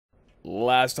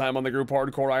Last time on the Group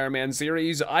Hardcore Ironman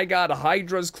series, I got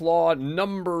Hydra's Claw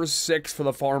number 6 for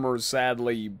the farmers,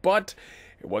 sadly, but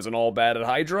it wasn't all bad at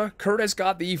Hydra. Curtis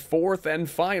got the 4th and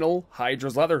final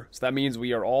Hydra's Leather, so that means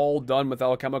we are all done with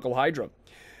Alchemical Hydra.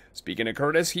 Speaking of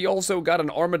Curtis, he also got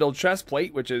an Armadillo chest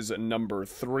plate, which is number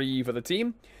 3 for the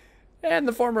team. And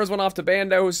the farmers went off to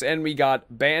Bandos, and we got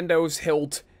Bandos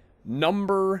Hilt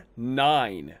number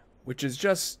 9, which is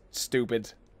just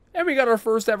stupid. And we got our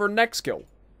first ever neck skill.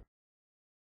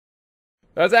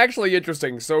 That's actually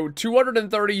interesting. So,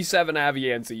 237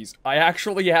 Aviancies. I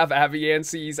actually have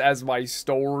Aviancies as my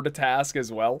stored task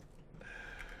as well.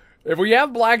 If we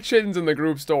have black chins in the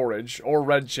group storage, or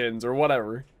red chins, or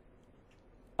whatever,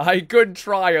 I could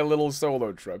try a little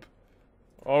solo trip.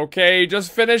 Okay, just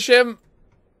finish him.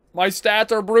 My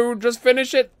stats are brewed, just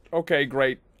finish it. Okay,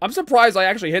 great. I'm surprised I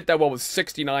actually hit that one with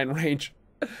 69 range.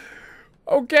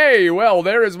 Okay, well,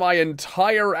 there is my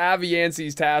entire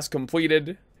Aviancies task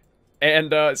completed.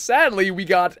 And, sadly, we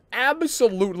got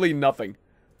absolutely nothing.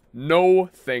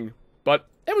 No thing. But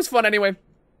it was fun anyway.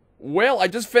 Well, I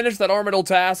just finished that Armadillo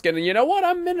task, and you know what?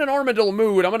 I'm in an Armadillo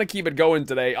mood. I'm gonna keep it going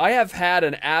today. I have had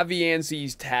an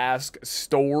Aviancies task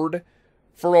stored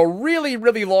for a really,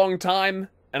 really long time,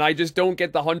 and I just don't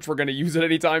get the hunch we're gonna use it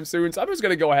anytime soon, so I'm just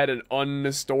gonna go ahead and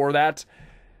unstore that.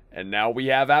 And now we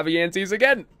have Aviancies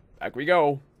again. Back we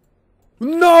go.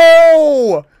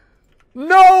 No!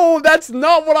 No, that's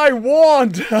not what I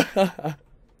want!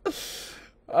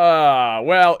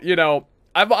 Well, you know,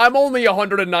 I'm only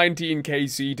 119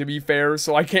 KC to be fair,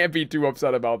 so I can't be too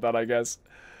upset about that, I guess.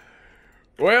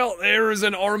 Well, there's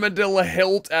an Armadillo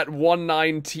Hilt at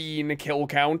 119 kill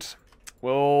count.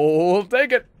 We'll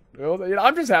take it. Well, you know,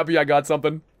 I'm just happy I got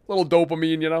something. A little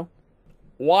dopamine, you know.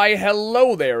 Why,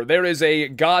 hello there. There is a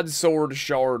God Sword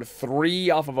Shard 3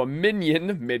 off of a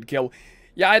minion mid-kill.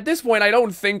 Yeah, at this point, I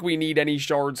don't think we need any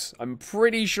shards. I'm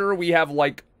pretty sure we have,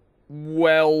 like,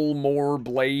 well, more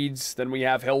blades than we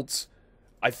have hilts.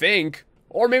 I think.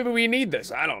 Or maybe we need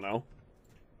this. I don't know.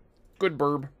 Good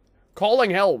burb.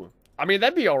 Calling Helm. I mean,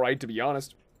 that'd be alright, to be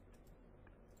honest.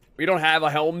 We don't have a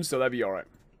helm, so that'd be alright.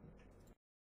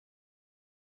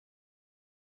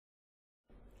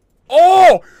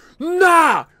 Oh!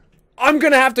 Nah! I'm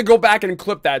gonna have to go back and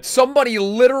clip that. Somebody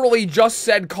literally just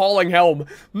said calling helm.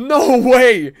 No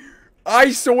way!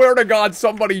 I swear to God,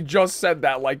 somebody just said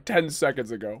that like 10 seconds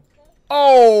ago.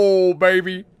 Oh,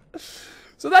 baby.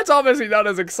 So that's obviously not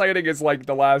as exciting as like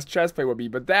the last chest plate would be,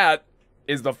 but that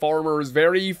is the farmer's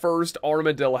very first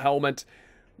Armadillo helmet.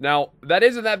 Now, that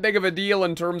isn't that big of a deal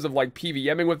in terms of like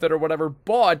PVMing with it or whatever,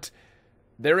 but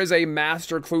there is a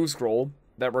master clue scroll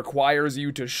that requires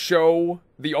you to show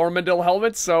the Armadillo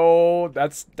helmet, so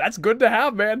that's good to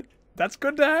have, man. That's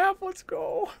good to have. Let's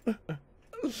go.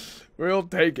 We'll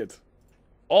take it.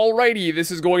 Alrighty, this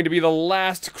is going to be the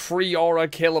last Kriara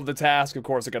kill of the task. Of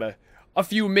course, I got a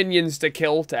few minions to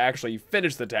kill to actually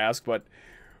finish the task, but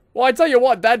well, I tell you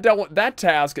what, that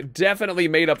task definitely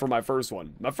made up for my first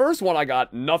one. My first one, I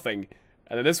got nothing,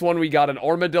 and then this one, we got an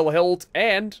Armadillo hilt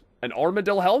and an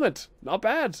Armadillo helmet. Not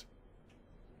bad.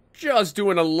 Just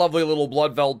doing a lovely little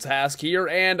Bloodveld task here,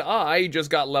 and I just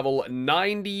got level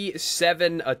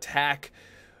 97 attack.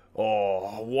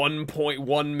 Oh,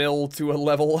 1.1 mil to a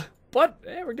level. But,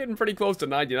 we're getting pretty close to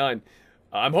 99.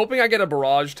 I'm hoping I get a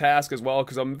barrage task as well,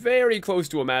 because I'm very close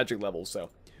to a magic level, so.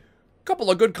 A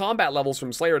couple of good combat levels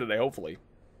from Slayer today, hopefully.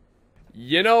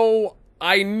 You know,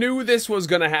 I knew this was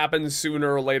gonna happen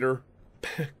sooner or later.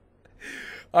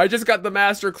 I just got the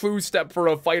master clue step for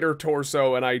a fighter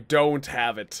torso, and I don't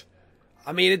have it.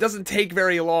 I mean, it doesn't take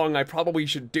very long. I probably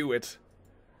should do it.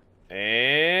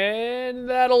 And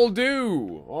that'll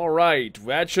do. Alright,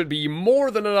 that should be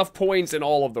more than enough points in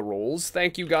all of the roles.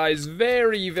 Thank you guys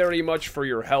very, very much for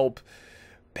your help.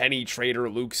 Penny Trader,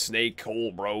 Luke Snake,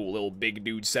 Cole Bro, Lil Big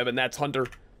Dude 7, that's Hunter.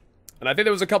 And I think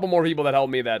there was a couple more people that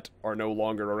helped me that are no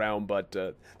longer around, but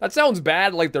that sounds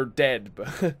bad, like they're dead,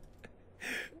 but...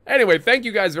 Anyway, thank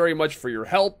you guys very much for your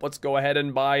help. Let's go ahead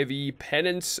and buy the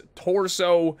Penance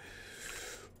Torso.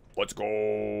 Let's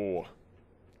go.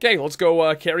 Okay, let's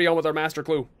go carry on with our Master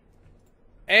Clue.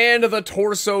 And the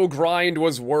Torso grind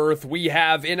was worth. We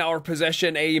have in our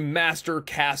possession a Master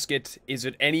Casket. Is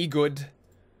it any good?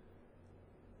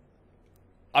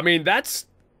 I mean, that's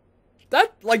kind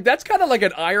of like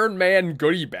an Ironman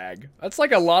goodie bag. That's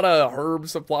like a lot of herb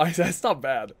supplies. That's not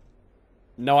bad.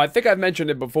 Now, I think I've mentioned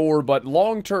it before, but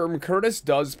long-term, Curtis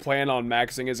does plan on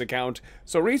maxing his account,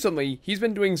 so recently, he's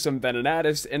been doing some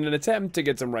Venenatis in an attempt to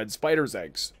get some red spider's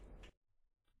eggs.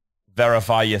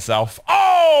 Verify yourself.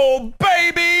 Oh,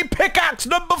 baby! Pickaxe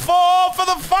number 4 for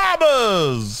the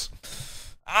farmers!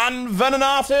 And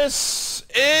Venenatis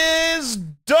is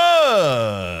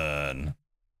done.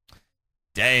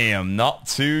 Damn, not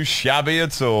too shabby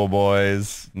at all,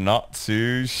 boys. Not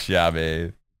too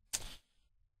shabby.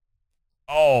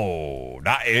 Oh,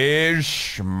 that is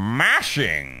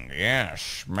smashing. Yeah,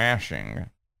 smashing.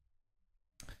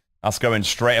 That's going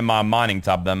straight in my mining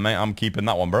tab then, mate. I'm keeping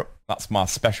that one, bro. That's my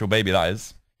special baby, that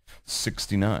is.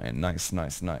 69. Nice,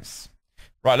 nice, nice.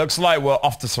 Right, looks like we're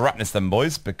off to Serapnis then,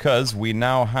 boys, because we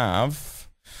now have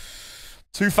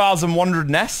 2,100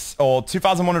 nests, or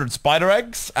 2,100 spider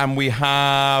eggs, and we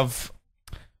have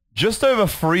just over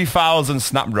 3,000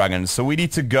 snapdragons. So we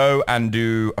need to go and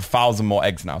do 1,000 more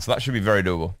eggs now. So that should be very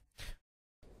doable.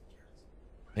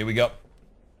 Here we go.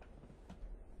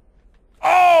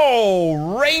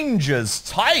 Oh, Rangers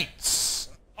tights.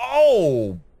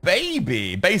 Oh,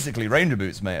 baby. Basically, Ranger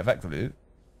boots, mate, effectively.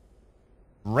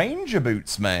 Ranger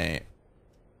boots, mate.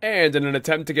 And in an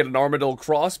attempt to get an Armadillo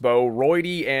crossbow,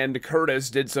 Roidie and Curtis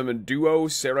did some duo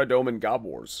Ceradome and Gob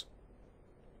Wars.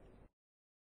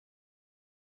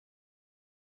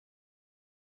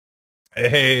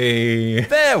 Hey.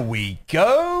 There we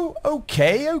go.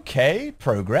 Okay, okay.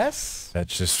 Progress. That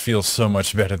just feels so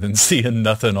much better than seeing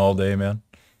nothing all day, man.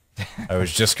 I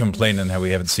was just complaining how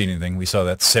we haven't seen anything. We saw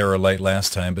that Sarah light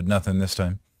last time, but nothing this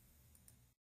time.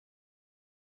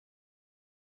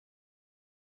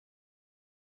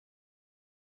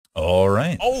 All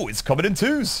right. Oh, it's coming in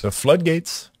twos. The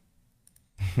floodgates.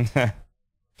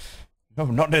 No,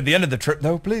 not at the end of the trip,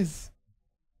 though, please.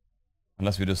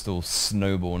 Unless we just all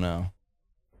snowball now.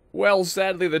 Well,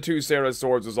 sadly, the 2 Sarah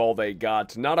swords was all they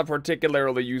got. Not a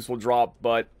particularly useful drop,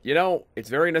 but, you know, it's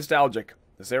very nostalgic.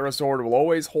 The Sarah sword will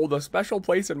always hold a special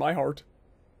place in my heart.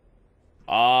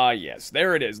 Ah, yes,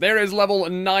 there it is. There is level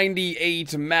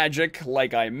 98 magic,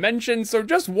 like I mentioned, so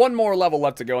just one more level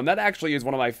left to go, and that actually is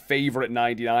one of my favorite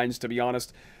 99s, to be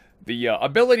honest. The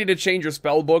ability to change your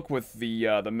spell book with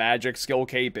the magic skill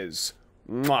cape is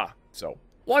mwah. So,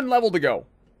 one level to go.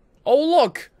 Oh,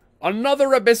 look! Another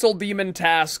Abyssal Demon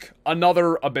task,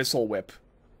 another Abyssal Whip.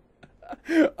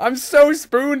 I'm so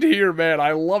spooned here, man.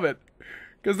 I love it.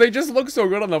 Because they just look so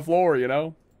good on the floor, you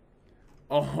know?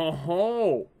 Oh ho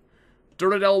ho!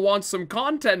 Duradel wants some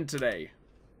content today.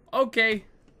 Okay.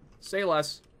 Say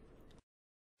less.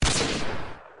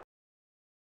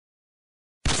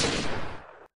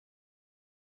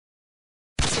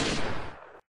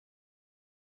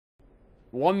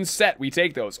 One set, we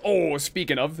take those. Oh,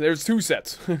 speaking of, there's 2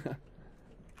 sets.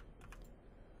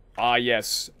 Ah,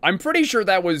 yes. I'm pretty sure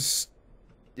that was...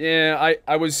 Yeah,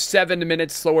 I was 7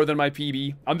 minutes slower than my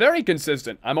PB. I'm very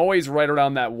consistent. I'm always right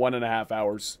around that 1.5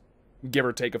 hours. Give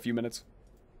or take a few minutes.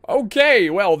 Okay,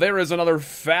 well, there is another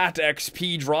fat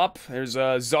XP drop. There's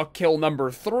a Zuck kill number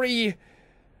 3.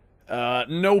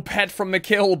 No pet from the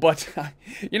kill, but...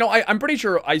 you know, I'm pretty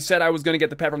sure I said I was going to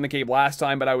get the pet from the cave last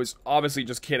time, but I was obviously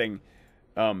just kidding.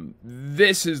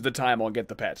 This is the time I'll get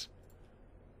the pet.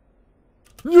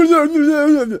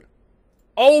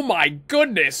 Oh my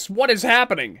goodness, what is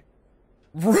happening?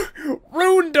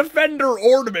 Rune Defender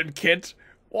Ornament Kit?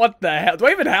 What the hell? Do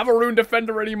I even have a Rune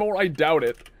Defender anymore? I doubt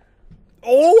it.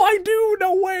 Oh, I do!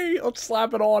 No way! Let's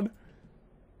slap it on.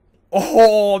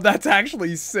 Oh, that's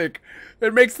actually sick.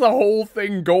 It makes the whole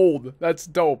thing gold. That's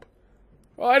dope.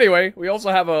 Well, anyway, we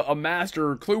also have a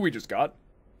master clue we just got.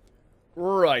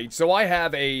 Right, so I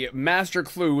have a master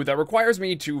clue that requires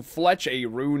me to fletch a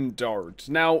rune dart.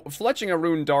 Now, fletching a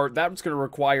rune dart, that's going to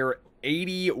require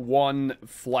 81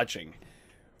 fletching.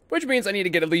 Which means I need to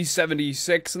get at least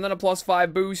 76 and then a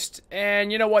 +5 boost.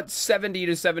 And you know what? 70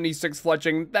 to 76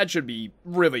 fletching, that should be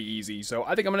really easy. So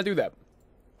I think I'm going to do that.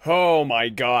 Oh my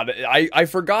god. I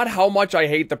forgot how much I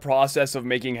hate the process of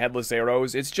making headless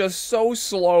arrows. It's just so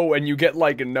slow and you get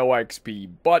like no XP.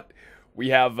 But we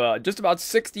have just about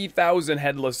 60,000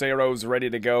 headless arrows ready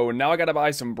to go. And now I got to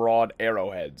buy some broad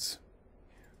arrowheads.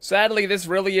 Sadly, this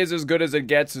really is as good as it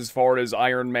gets as far as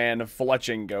Ironman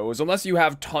fletching goes, unless you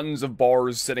have tons of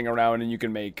bars sitting around and you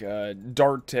can make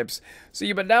dart tips.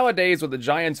 See, but nowadays with the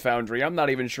Giant's Foundry, I'm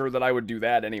not even sure that I would do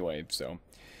that anyway, so...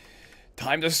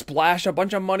 Time to splash a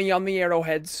bunch of money on the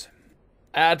arrowheads.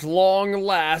 At long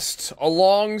last,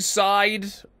 alongside...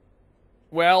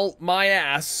 well, my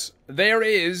ass, there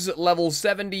is level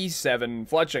 77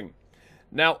 fletching.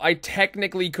 Now, I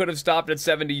technically could have stopped at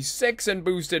 76 and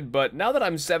boosted, but now that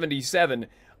I'm 77,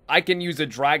 I can use a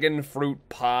dragon fruit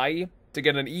pie to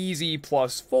get an easy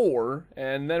 +4,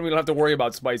 and then we don't have to worry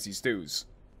about spicy stews.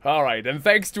 Alright, and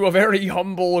thanks to a very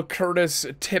humble Curtis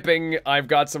tipping, I've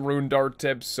got some rune dart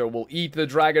tips, so we'll eat the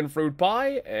dragon fruit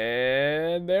pie,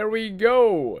 and there we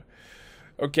go.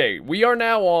 Okay, we are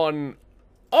now on...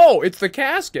 oh, it's the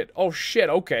casket. Oh shit,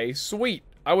 okay, sweet.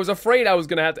 I was afraid I was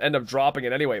gonna have to end up dropping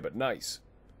it anyway, but nice.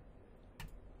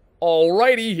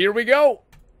 Alrighty, here we go.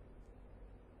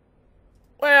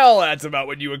 Well, that's about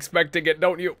what you expect to get,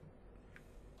 don't you?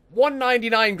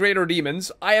 199 Greater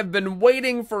Demons. I have been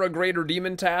waiting for a Greater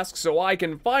Demon task so I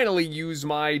can finally use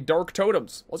my Dark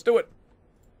Totems. Let's do it.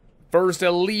 First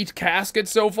Elite Casket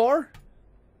so far.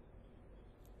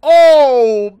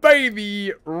 Oh,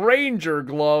 baby! Ranger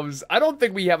Gloves. I don't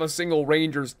think we have a single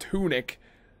Ranger's tunic,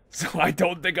 so I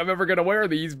don't think I'm ever gonna wear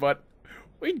these, but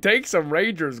we take some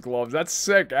Ranger's Gloves. That's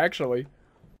sick, actually.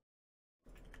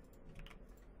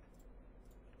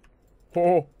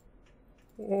 Oh.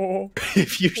 Oh.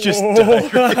 If you just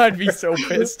died. I'd be so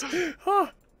pissed.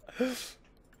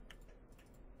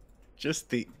 Just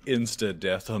the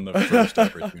insta-death on the first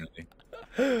opportunity.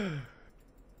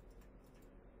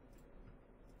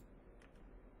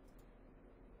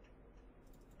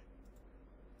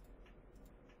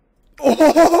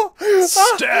 Oh!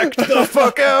 Stacked the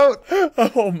fuck out!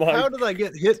 Oh my. How did I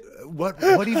get hit?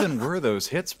 What even were those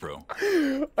hits, bro?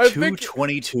 I Two think,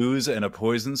 22s and a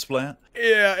poison splat?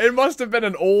 yeah, it must have been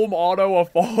an Olm auto, a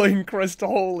falling crystal.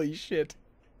 Holy shit.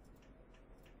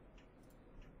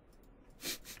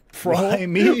 Bro. Why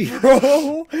me?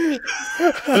 Bro.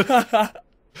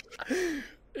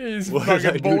 He's What did I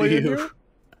fucking do to bullying you?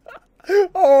 you.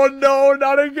 Oh no,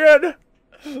 not again.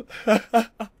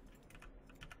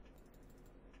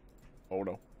 Oh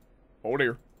no. Oh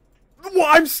dear. Well,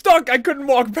 I'm stuck. I couldn't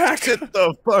walk back. Sit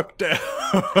the fuck down.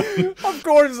 Of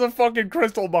course, there's a fucking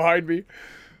crystal behind me.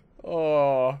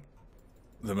 Oh.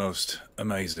 The most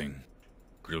amazing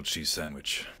grilled cheese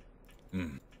sandwich.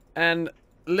 And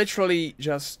literally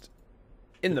just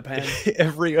in the pan.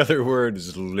 Every other word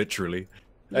is literally.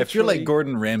 I feel Literally. like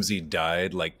Gordon Ramsay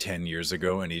died like 10 years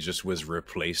ago and he just was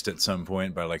replaced at some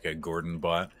point by like a Gordon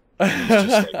bot. And he's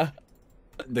just like,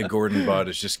 the Gordon bot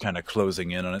is just kind of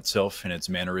closing in on itself and its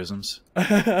mannerisms.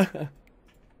 I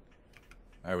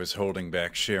was holding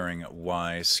back sharing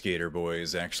why Skater Boy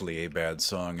is actually a bad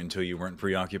song until you weren't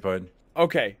preoccupied.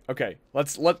 Okay, okay.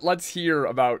 Let's hear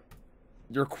about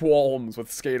your qualms with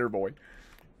Skater Boy.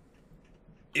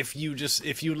 If you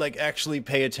like actually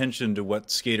pay attention to what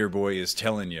Skater Boy is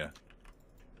telling you,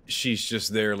 she's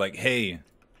just there like, hey,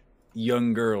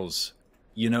 young girls,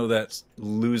 you know that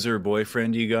loser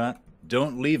boyfriend you got?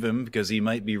 Don't leave him because he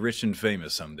might be rich and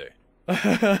famous someday.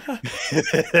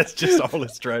 That's just all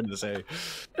it's trying to say.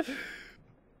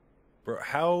 Bro,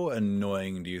 how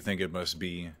annoying do you think it must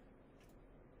be,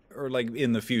 or like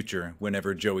in the future,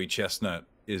 whenever Joey Chestnut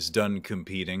is done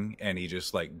competing and he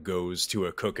just like goes to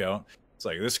a cookout? It's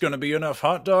like, this gonna be enough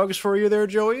hot dogs for you there,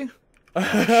 Joey? Oh,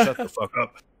 shut the fuck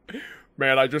up.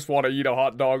 Man, I just want to eat a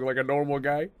hot dog like a normal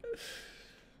guy.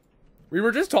 We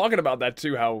were just talking about that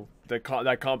too, how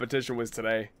that competition was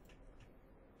today.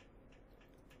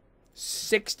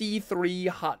 63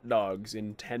 hot dogs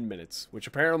in 10 minutes, which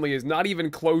apparently is not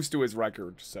even close to his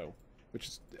record, so, which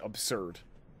is absurd.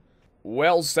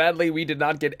 Well, sadly, we did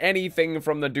not get anything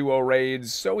from the duo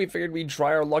raids, so we figured we'd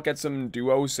try our luck at some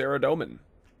duo Ceradomin.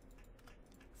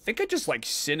 I think I just like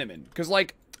cinnamon, because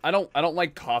like, I don't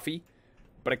like coffee,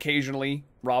 but occasionally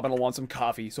Robin will want some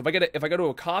coffee. So if I go to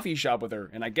a coffee shop with her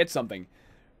and I get something,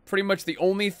 pretty much the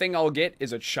only thing I'll get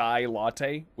is a chai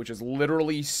latte, which is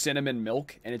literally cinnamon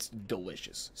milk, and it's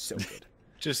delicious. So good.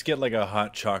 Just get like a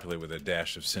hot chocolate with a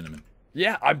dash of cinnamon.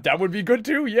 Yeah, that would be good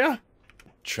too, yeah.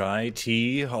 Chai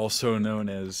tea, also known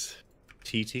as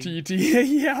TT. TT,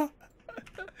 yeah.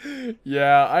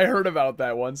 Yeah, I heard about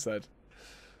that once, that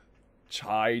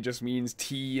chai just means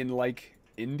tea in, like,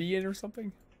 Indian or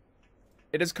something.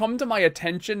 It has come to my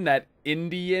attention that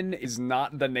Indian is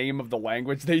not the name of the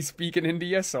language they speak in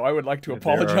India, so I would like to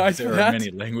apologize for that. There are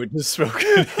many languages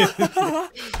spoken.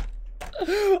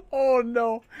 Oh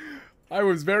no. I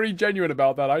was very genuine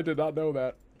about that. I did not know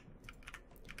that.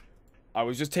 I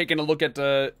was just taking a look at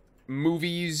the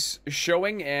movies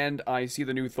showing, and I see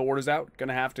the new Thor is out.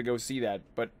 Gonna have to go see that.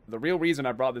 But the real reason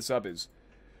I brought this up is,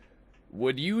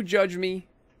 would you judge me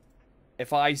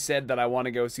if I said that I want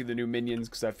to go see the new Minions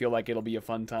because I feel like it'll be a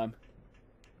fun time?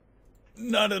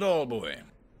 Not at all, boy.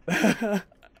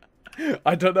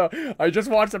 I don't know. I just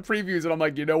watched the previews and I'm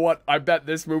like, you know what? I bet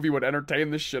this movie would entertain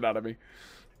the shit out of me.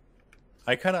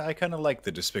 I kind of like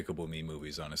the Despicable Me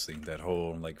movies, honestly. That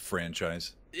whole like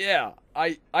franchise. Yeah,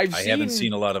 I haven't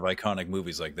seen a lot of iconic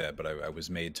movies like that, but I was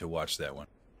made to watch that one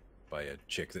by a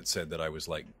chick that said that I was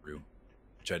like Gru,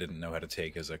 which I didn't know how to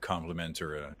take as a compliment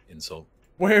or an insult.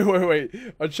 Wait.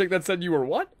 A chick that said you were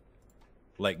what?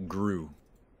 Like Gru.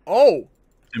 Oh.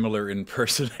 Similar in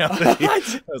personality.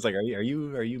 I was like, are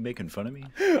you making fun of me?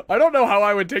 I don't know how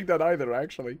I would take that either,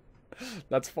 actually.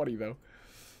 That's funny, though.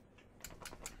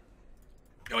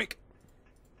 Yoink.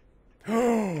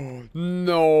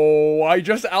 No, I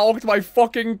just alked my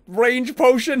fucking range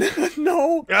potion.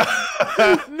 No.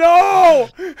 No.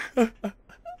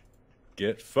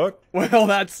 Get fucked. Well,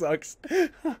 that sucks.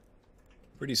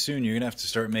 Pretty soon you're gonna have to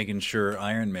start making sure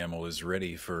Iron Mammal is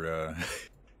ready for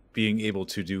being able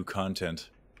to do content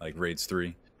like Raids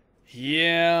 3.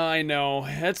 Yeah, I know.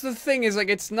 That's the thing, is like,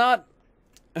 it's not...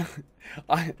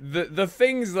 the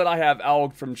things that I have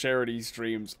alked from charity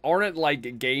streams aren't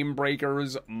like game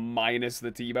breakers minus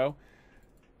the T-bow.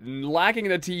 Lacking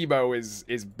the T-bow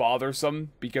is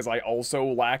bothersome because I also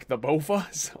lack the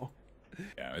Bofa, so...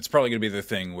 Yeah, it's probably gonna be the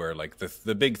thing where like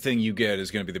the big thing you get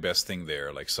is gonna be the best thing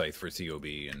there, like Scythe for TOB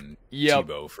and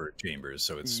T-bow for Chambers.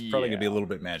 So it's probably gonna be a little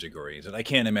bit magic oriented. I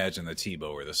can't imagine the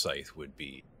T-bow or the Scythe would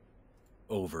be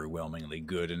overwhelmingly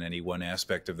good in any one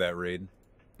aspect of that raid.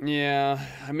 Yeah,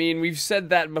 I mean, we've said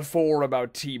that before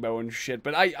about T-bow and shit,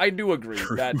 but I do agree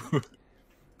that,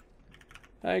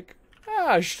 like,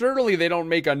 surely they don't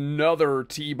make another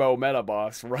T-bow meta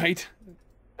boss, right?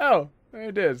 Oh,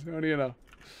 it is. What do you know?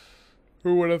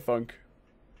 Who would have thunk?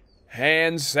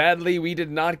 And sadly, we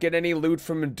did not get any loot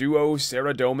from Duo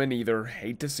Saradomin either.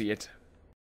 Hate to see it.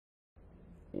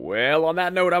 Well, on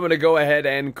that note, I'm going to go ahead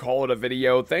and call it a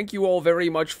video. Thank you all very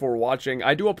much for watching.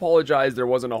 I do apologize there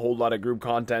wasn't a whole lot of group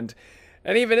content.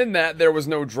 And even in that, there was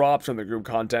no drops from the group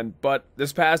content. But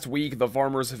this past week, the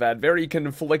farmers have had very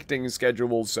conflicting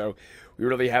schedules, so we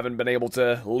really haven't been able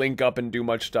to link up and do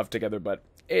much stuff together. But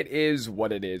it is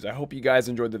what it is. I hope you guys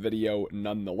enjoyed the video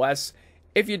nonetheless.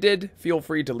 If you did, feel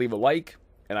free to leave a like,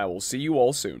 and I will see you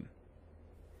all soon.